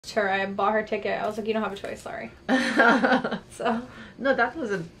missed her. I bought her ticket. I was like, you don't have a choice, sorry. So no, that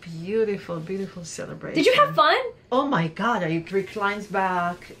was a beautiful, beautiful celebration. did you have fun? Oh my god, it reclines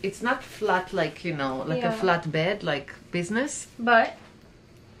back. It's not flat like, you know, like a flat bed, like business.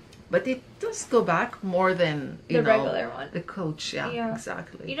 But it does go back more than, you know, regular one. The coach, yeah,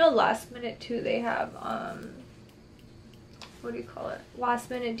 exactly. You know, last minute too, they have, what do you call it? Last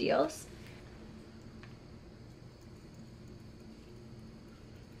minute deals.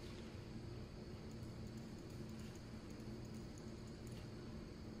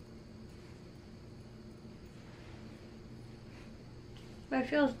 But it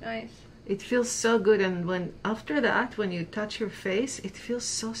feels nice. It feels so good, and when after that, when you touch your face, it feels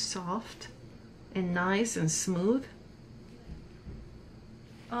so soft and nice and smooth.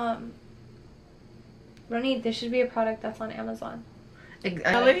 Ronnie, this should be a product that's on Amazon.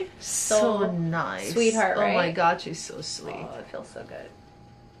 Exactly. So nice. Sweetheart, right? Oh my god, she's so sweet. Oh, it feels so good.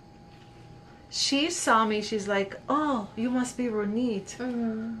 She saw me, she's like, oh, you must be Ronit.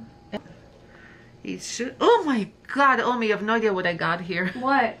 Oh my god, Omi, you have no idea what I got here.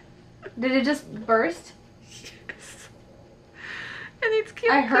 What? Did it just burst? Yes. And it's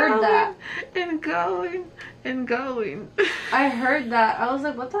kept I heard that. And going and going. I heard that. I was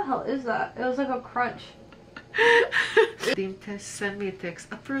like, what the hell is that? It was like a crunch. Team test, send me a text.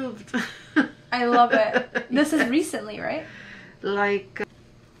 Approved. I love it. This is recently, right? Like...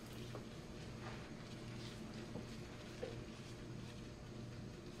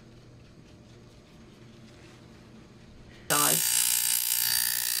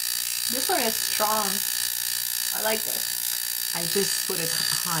 This one is strong. I like this. I just put it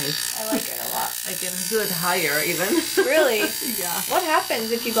high. I like it a lot. I can do it higher even. Really? Yeah. What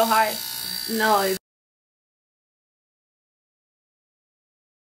happens if you go high? No.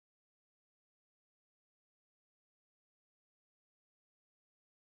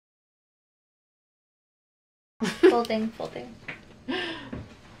 Full thing, full thing.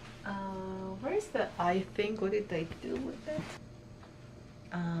 Where is the eye thing? What did I do with it?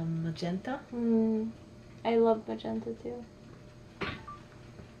 Magenta. I love magenta too.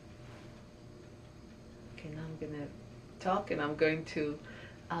 Okay, now I'm gonna talk, and I'm going to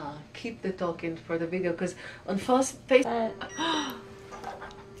keep the talking for the video, because on face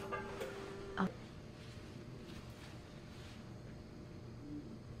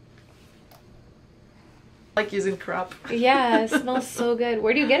like using crap. Yeah, it smells so good.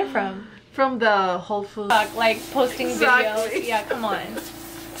 Where do you get it from? From the Whole Foods. Like posting videos. Yeah, come on.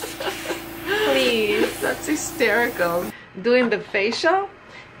 Please. That's hysterical. Doing the facial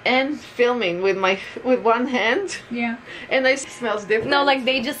and filming with one hand. Yeah. And it smells different. No, like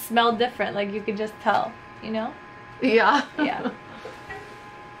they just smell different. Like you could just tell, you know? Yeah. Yeah.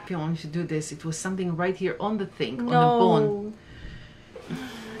 If you want me to do this, it was something right here on the thing, no. on the bone.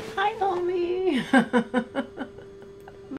 Hi, Omi.